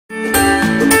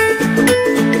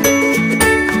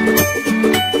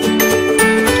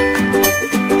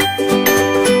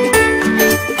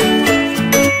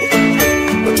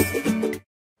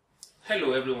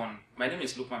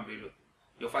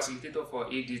facilitator for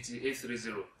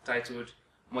EDT830 titled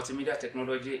Multimedia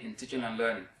Technology in Teaching and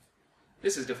Learning.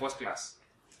 This is the first class,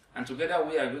 and together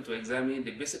we are going to examine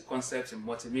the basic concepts in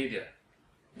multimedia.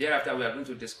 Thereafter, we are going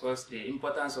to discuss the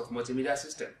importance of multimedia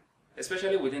system,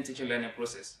 especially within teaching learning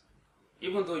process.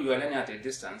 Even though you are learning at a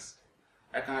distance,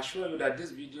 I can assure you that this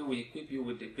video will equip you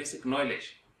with the basic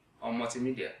knowledge on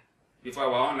multimedia before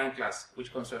our online class,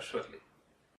 which comes up shortly.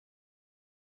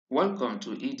 Welcome to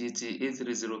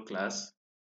EDT830 class,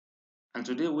 and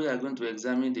today we are going to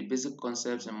examine the basic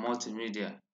concepts in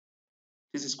multimedia.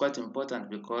 This is quite important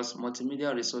because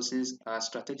multimedia resources are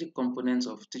strategic components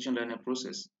of teaching learning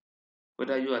process,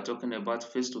 whether you are talking about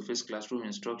face-to-face classroom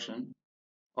instruction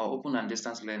or open and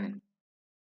distance learning.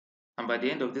 And by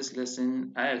the end of this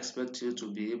lesson, I expect you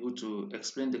to be able to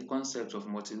explain the concept of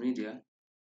multimedia,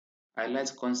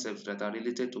 highlight concepts that are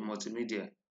related to multimedia,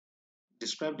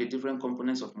 describe the different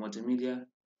components of multimedia,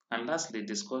 and lastly,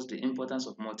 discuss the importance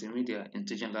of multimedia in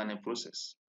teaching learning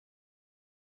process.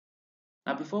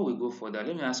 Now, before we go further,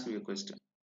 let me ask you a question.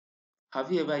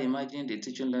 Have you ever imagined a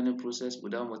teaching learning process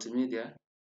without multimedia?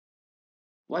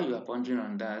 While you are pondering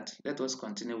on that, let us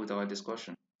continue with our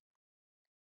discussion.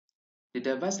 The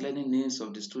diverse learning needs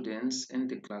of the students in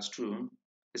the classroom,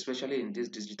 especially in this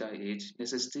digital age,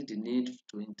 necessitate the need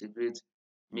to integrate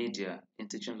media in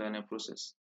teaching learning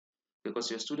process.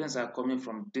 Because your students are coming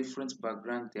from different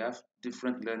backgrounds, they have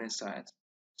different learning styles.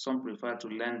 Some prefer to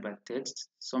learn by text,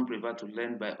 some prefer to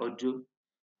learn by audio,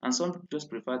 and some just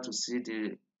prefer to see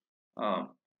the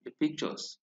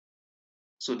pictures.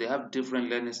 So they have different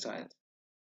learning styles.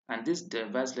 And these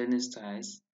diverse learning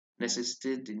styles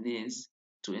necessitate the needs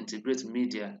to integrate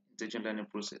media in teaching learning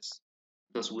process.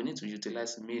 Thus, we need to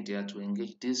utilize media to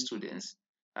engage these students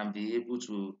and be able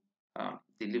to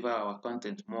deliver our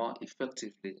content more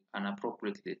effectively and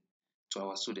appropriately to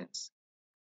our students.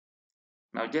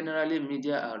 Now, generally,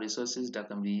 media are resources that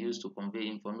can be used to convey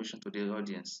information to the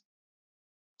audience.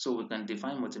 So we can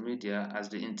define multimedia as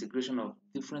the integration of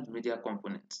different media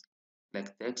components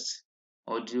like text,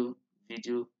 audio,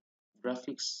 video,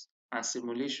 graphics, and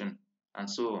simulation, and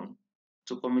so on,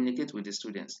 to communicate with the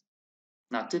students.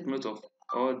 Now take note of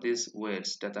all these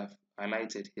words that I've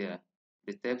highlighted here: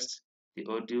 the text, the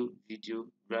audio, video,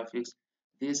 graphics.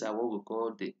 These are what we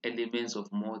call the elements of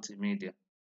multimedia.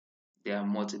 They are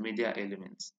multimedia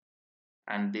elements,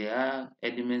 and they are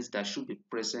elements that should be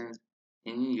present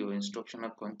in your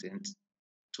instructional content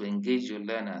to engage your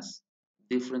learners,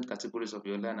 different categories of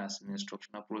your learners in the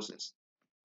instructional process.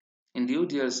 In the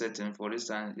ODL setting, for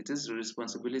instance, it is the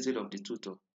responsibility of the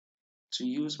tutor to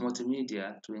use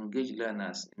multimedia to engage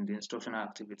learners in the instructional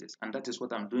activities, and that is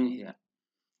what I'm doing here.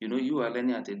 You know, you are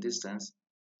learning at a distance.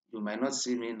 You might not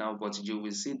see me now, but you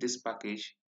will see this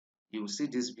package, you will see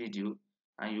this video,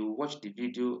 and you will watch the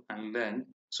video and learn.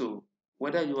 So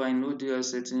whether you are in ODL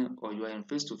setting or you are in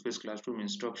face-to-face classroom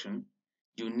instruction,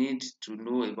 you need to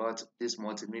know about these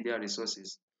multimedia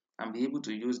resources and be able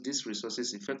to use these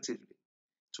resources effectively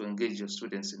to engage your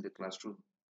students in the classroom.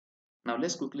 Now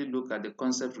let's quickly look at the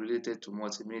concept related to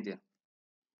multimedia.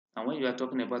 And when you are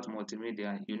talking about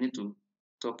multimedia, you need to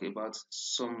talk about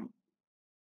some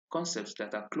concepts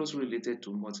that are closely related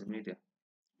to multimedia.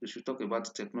 You should talk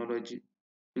about technology,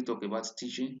 you talk about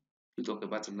teaching, you talk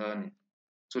about learning.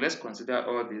 So let's consider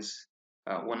all this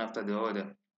one after the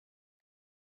other.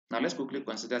 Now let's quickly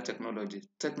consider technology.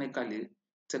 Technically,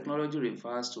 technology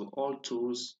refers to all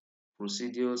tools,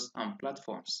 procedures, and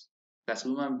platforms that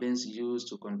human beings use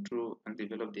to control and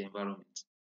develop the environment.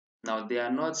 Now,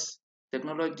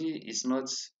 technology is not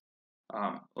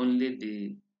only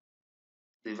the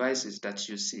devices that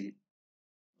you see,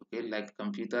 okay, like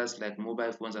computers, like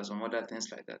mobile phones, and some other things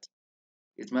like that.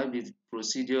 It might be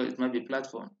procedure, it might be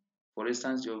platform. For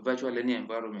instance, your virtual learning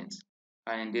environment.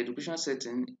 And in the education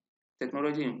setting,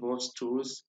 technology involves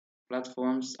tools,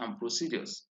 platforms, and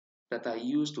procedures that are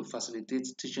used to facilitate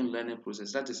teaching learning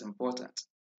process. That is important.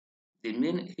 The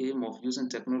main aim of using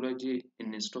technology in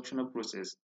the instructional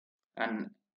process, and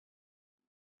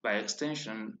by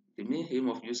extension, the main aim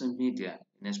of using media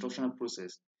in instructional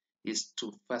process, is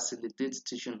to facilitate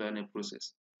teaching learning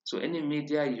process. So any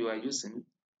media you are using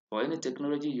or any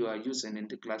technology you are using in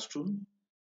the classroom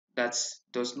that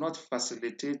does not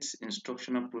facilitate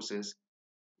instructional process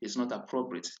is not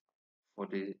appropriate for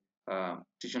the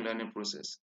teaching learning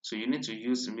process. So you need to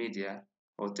use media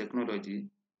or technology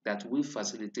that will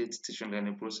facilitate teaching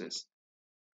learning process.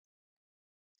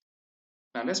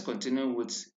 Now let's continue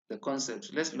with the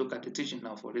concept. Let's look at the teaching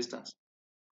now, for instance.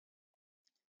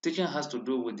 Teaching has to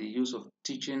do with the use of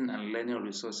teaching and learning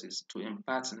resources to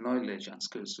impart knowledge and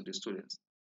skills to the students.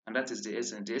 And that is the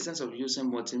essence. The essence of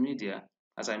using multimedia,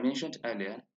 as I mentioned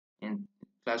earlier, in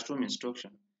classroom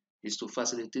instruction is to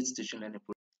facilitate teaching learning.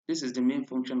 This is the main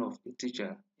function of a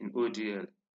teacher in ODL,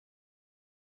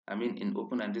 in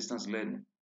open and distance learning.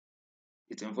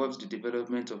 It involves the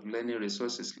development of learning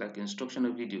resources like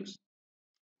instructional videos.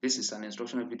 This is an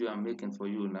instructional video I'm making for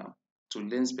you now to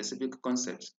learn specific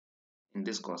concepts in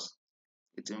this course.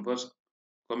 It involves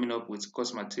coming up with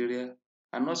course material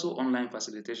and also online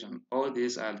facilitation. All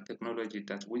these are technology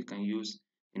that we can use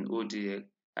in ODL,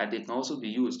 and they can also be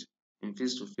used in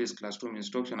face-to-face classroom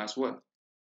instruction as well.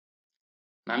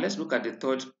 Now let's look at the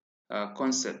third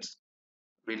concept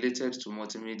related to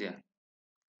multimedia,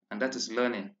 and that is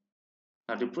learning.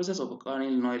 Now the process of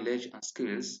acquiring knowledge and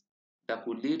skills that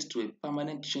could lead to a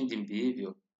permanent change in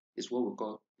behavior is what we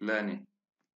call learning.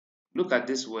 Look at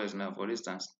these words now, for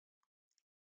instance.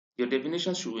 Your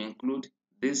definition should include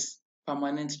this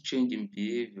permanent change in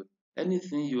behavior.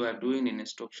 Anything you are doing in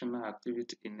instructional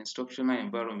activity, in instructional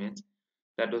environment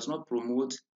that does not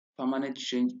promote permanent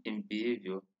change in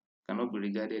behavior cannot be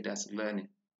regarded as learning.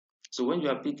 So when you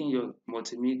are picking your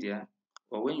multimedia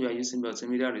or when you are using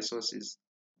multimedia resources,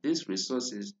 these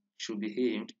resources should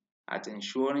be aimed at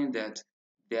ensuring that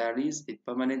there is a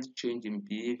permanent change in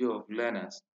behavior of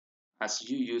learners as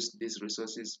you use these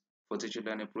resources for teaching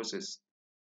learning process.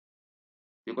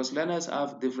 Because learners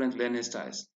have different learning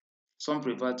styles. Some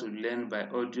prefer to learn by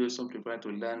audio, some prefer to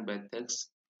learn by text,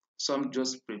 some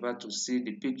just prefer to see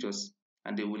the pictures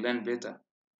and they will learn better.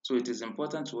 So it is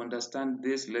important to understand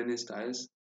these learning styles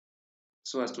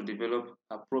so as to develop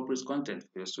appropriate content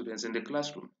for your students in the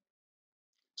classroom.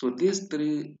 So these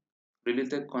three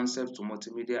related concepts to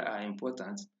multimedia are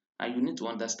important and you need to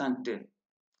understand them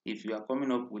if you are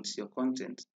coming up with your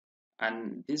content.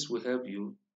 And this will help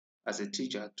you as a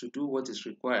teacher to do what is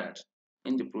required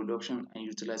in the production and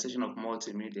utilization of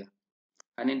multimedia.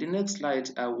 And in the next slide,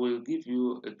 I will give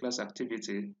you a class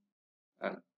activity.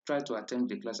 Try to attempt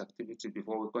the class activity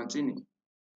before we continue.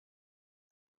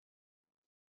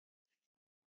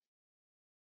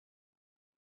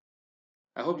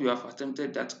 I hope you have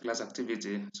attempted that class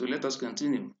activity. So let us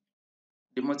continue.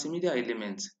 The multimedia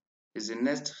element is the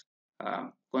next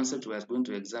concept we are going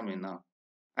to examine now.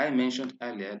 I mentioned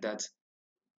earlier that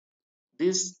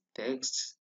this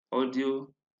text, audio,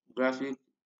 graphic,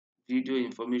 video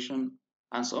information,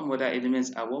 and some other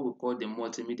elements are what we call the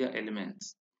multimedia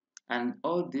elements. And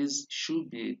all these should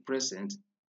be present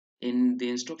in the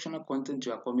instructional content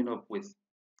you are coming up with.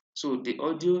 So the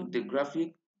audio, the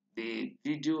graphic, the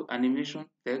video, animation,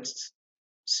 text,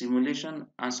 simulation,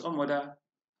 and some other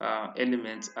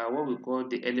elements are what we call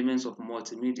the elements of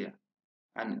multimedia.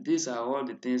 And these are all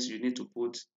the things you need to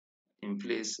put in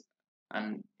place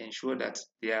and ensure that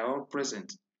they are all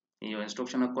present in your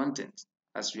instructional content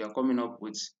as you are coming up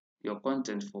with your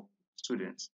content for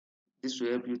students. This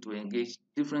will help you to engage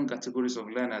different categories of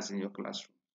learners in your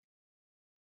classroom.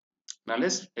 Now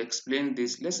let's explain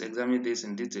this, let's examine this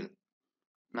in detail.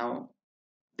 Now,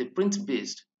 the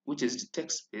print-based, which is the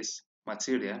text-based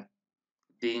material,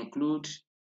 they include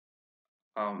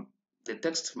the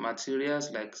text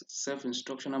materials like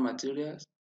self-instructional materials,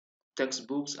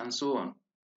 textbooks, and so on.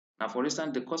 Now, for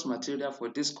instance, the course material for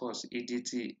this course,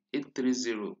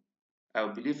 EDT830, I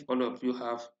believe all of you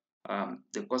have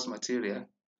the course material.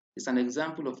 It's an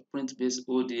example of print-based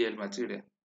ODL material.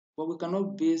 But we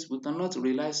cannot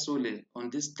rely solely on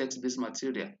this text-based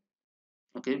material,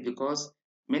 okay? Because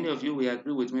many of you will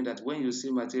agree with me that when you see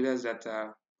materials that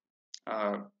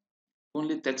are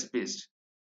only text-based,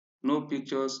 no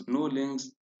pictures, no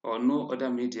links, or no other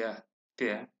media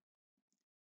there,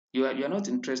 you are not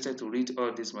interested to read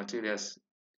all these materials,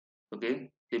 okay?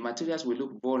 The materials will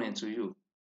look boring to you.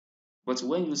 But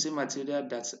when you see material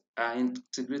that are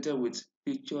integrated with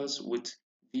pictures, with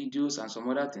videos, and some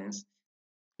other things,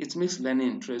 it makes learning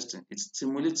interesting. It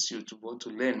stimulates you to want to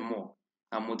learn more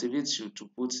and motivates you to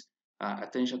put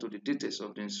attention to the details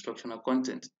of the instructional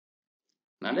content.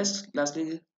 Now let's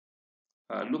lastly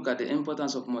look at the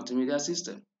importance of multimedia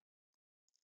system.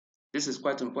 This is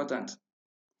quite important.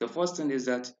 The first thing is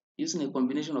that using a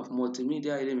combination of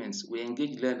multimedia elements will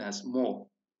engage learners more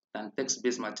than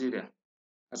text-based material.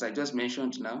 As I just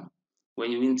mentioned now,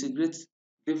 when you integrate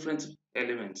different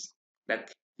elements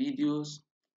like videos,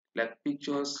 like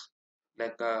pictures,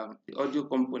 like the audio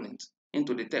component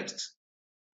into the text,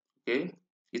 okay,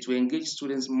 it will engage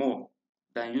students more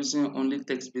than using only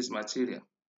text-based material.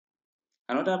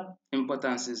 Another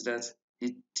importance is that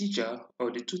the teacher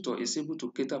or the tutor is able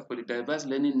to cater for the diverse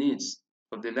learning needs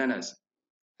of the learners.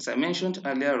 As I mentioned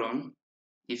earlier on,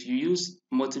 if you use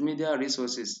multimedia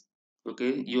resources,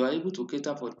 okay, you are able to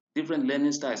cater for different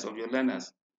learning styles of your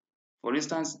learners. For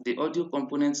instance, the audio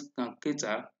components can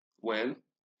cater well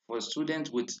for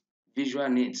students with visual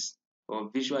needs or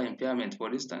visual impairment,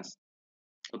 for instance.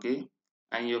 Okay,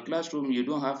 and in your classroom you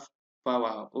don't have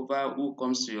power over who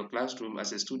comes to your classroom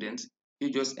as a student. You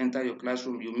just enter your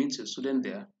classroom, you meet your student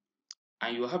there,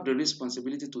 and you have the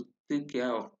responsibility to take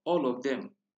care of all of them,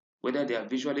 whether they are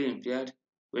visually impaired,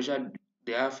 whether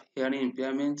they have hearing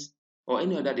impairment, or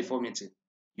any other deformity.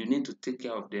 You need to take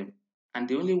care of them. And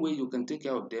the only way you can take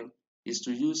care of them is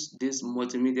to use these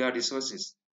multimedia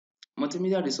resources.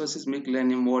 Multimedia resources make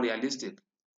learning more realistic.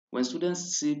 When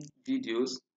students see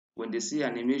videos, when they see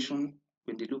animation,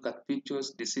 when they look at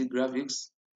pictures, they see graphics,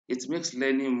 it makes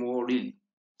learning more real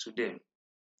to them.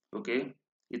 Okay,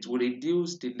 it will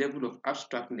reduce the level of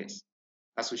abstractness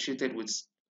associated with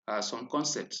some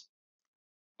concepts.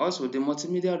 Also, the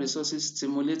multimedia resources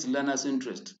stimulate learners'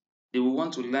 interest. They will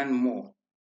want to learn more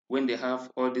when they have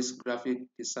all these graphic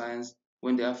designs,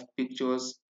 when they have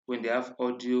pictures, when they have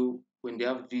audio, when they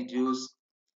have videos.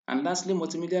 And lastly,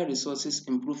 multimedia resources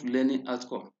improve learning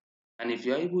outcome. And if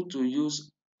you are able to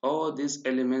use all these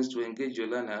elements to engage your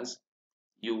learners,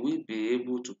 you will be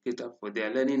able to cater for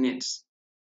their learning needs.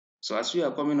 So as you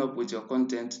are coming up with your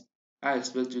content, I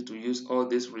expect you to use all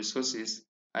these resources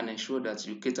and ensure that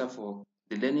you cater for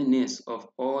the learning needs of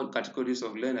all categories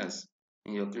of learners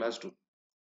in your classroom.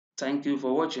 Thank you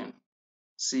for watching.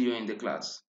 See you in the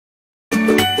class.